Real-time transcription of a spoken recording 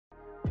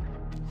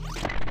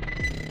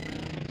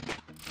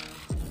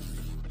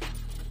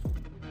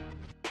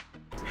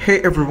Hey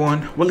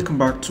everyone, welcome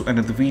back to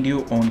another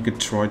video on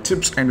Git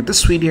tips, and in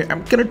this video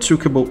I'm gonna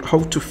talk about how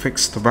to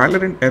fix the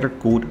Valorant error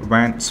code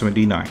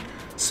VAN79.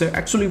 So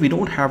actually we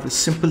don't have a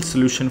simple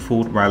solution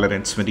for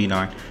Valorant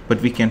 79, but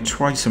we can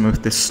try some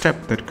of this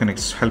step that can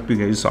help you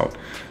guys out.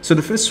 So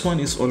the first one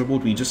is all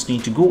about we just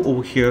need to go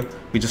over here,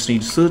 we just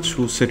need to search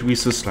for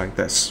services like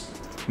this.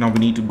 Now we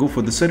need to go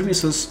for the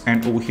services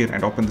and over here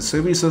and open the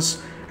services,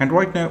 and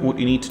right now what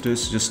you need to do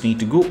is just need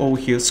to go over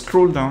here,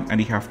 scroll down,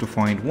 and you have to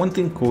find one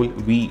thing called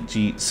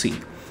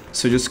VGC.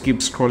 So just keep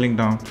scrolling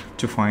down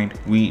to find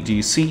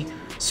VGC.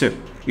 So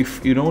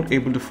if you're not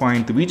able to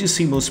find the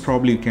VGC, most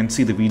probably you can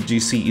see the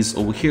VGC is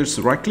over here.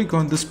 So right click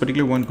on this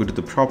particular one, go to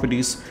the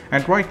properties,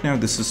 and right now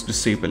this is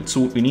disabled.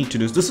 So what we need to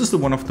do is, this is the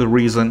one of the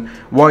reason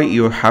why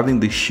you're having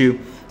the issue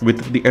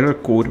with the error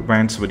code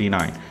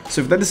VAN79.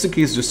 So if that is the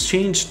case, just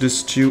change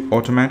this to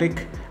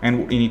automatic, and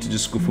what you need to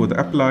just go for the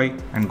apply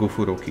and go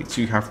for OK.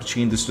 So you have to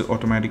change this to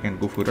automatic and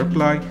go for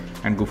apply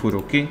and go for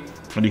OK,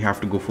 and you have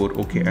to go for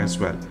OK as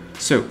well.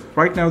 So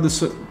right now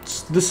this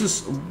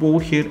is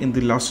over here in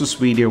the last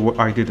video. What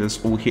I did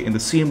is over here in the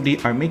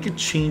CMD I make a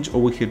change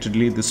over here to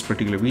delete this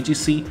particular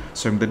VGC,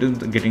 so I'm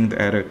getting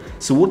the error.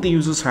 So what the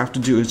users have to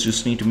do is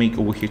just need to make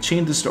over here,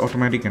 change this to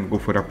automatic and go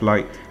for apply,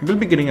 and we'll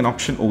be getting an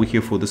option over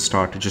here for the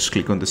start. Just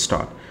click on the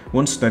start.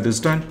 Once that is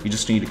done, you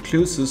just need to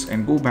close this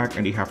and go back,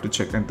 and you have to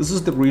check, and this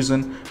is the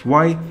reason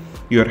why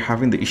you are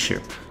having the issue.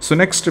 So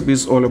next step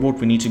is all about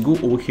we need to go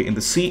over here in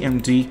the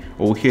CMD.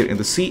 Over here in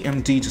the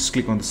CMD, just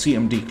click on the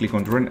CMD, click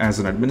on run as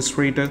an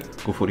administrator,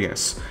 go for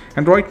yes.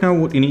 And right now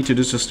what you need to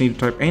do is just need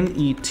to type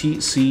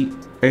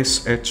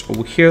netcsh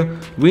over here,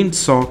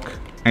 winsock,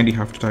 and you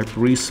have to type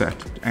reset,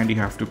 and you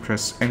have to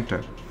press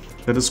enter.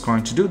 That is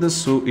going to do this.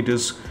 So it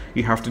is,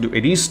 you have to do a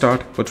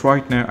restart, but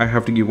right now I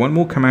have to give one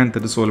more command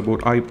that is all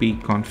about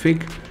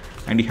ipconfig,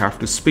 and you have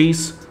to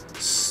space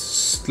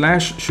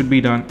slash should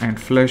be done and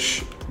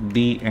flush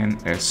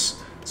DNS.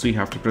 So you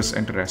have to press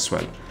enter as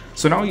well.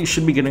 So now you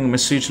should be getting a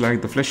message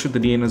like the flush of the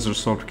DNS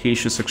resolved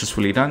cache is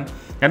successfully done,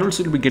 and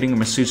also you'll be getting a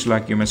message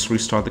like you must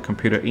restart the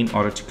computer in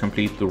order to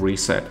complete the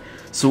reset.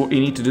 So what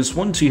you need to do is,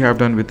 once you have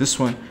done with this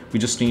one, we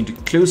just need to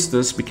close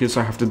this because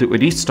I have to do a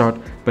restart,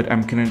 but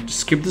I'm gonna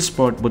skip this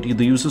part. But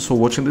the users who are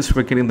watching this, if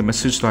you're getting the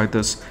message like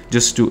this,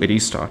 just do a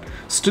restart.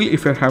 Still,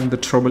 if you're having the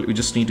trouble, you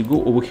just need to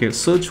go over here,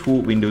 search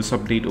for Windows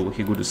Update. Over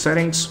here, go to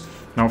settings.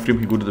 Now from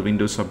here, go to the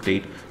Windows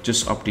Update,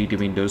 just update your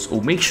Windows,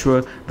 or make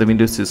sure the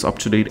Windows is up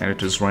to date and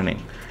it is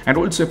running. And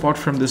also apart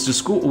from this,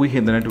 just go over here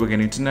in the network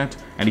and internet,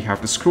 and you have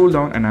to scroll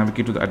down and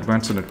navigate to the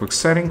advanced network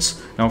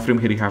settings. Now from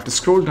here you have to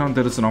scroll down,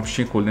 there is an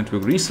option called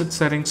network reset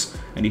settings,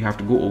 and you have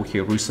to go over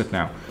here, reset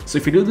now. So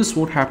if you do this,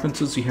 what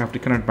happens is you have to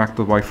connect back to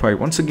the Wi-Fi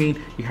once again.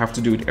 You have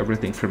to do it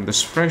everything from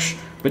this fresh,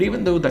 but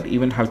even though that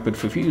even helped it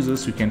for few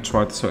users, you can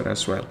try this out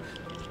as well.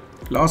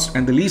 Last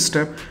and the least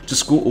step,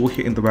 just go over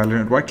here in the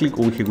Valorant, right click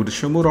over here, go to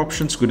show more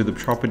options, go to the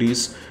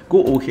properties,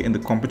 go over here in the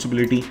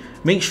compatibility,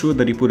 make sure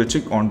that you put a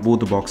check on both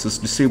the boxes,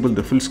 disable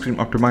the full screen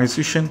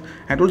optimization,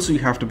 and also you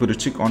have to put a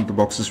check on the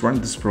boxes run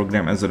this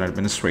program as an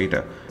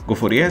administrator. Go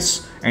for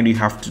yes, and you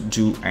have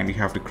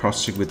to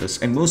cross check with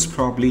this, and most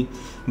probably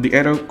the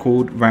error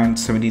code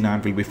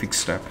VAN79 will be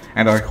fixed up.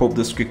 And I hope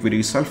this quick video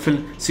is helpful.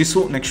 See you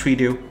soon next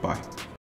video. Bye.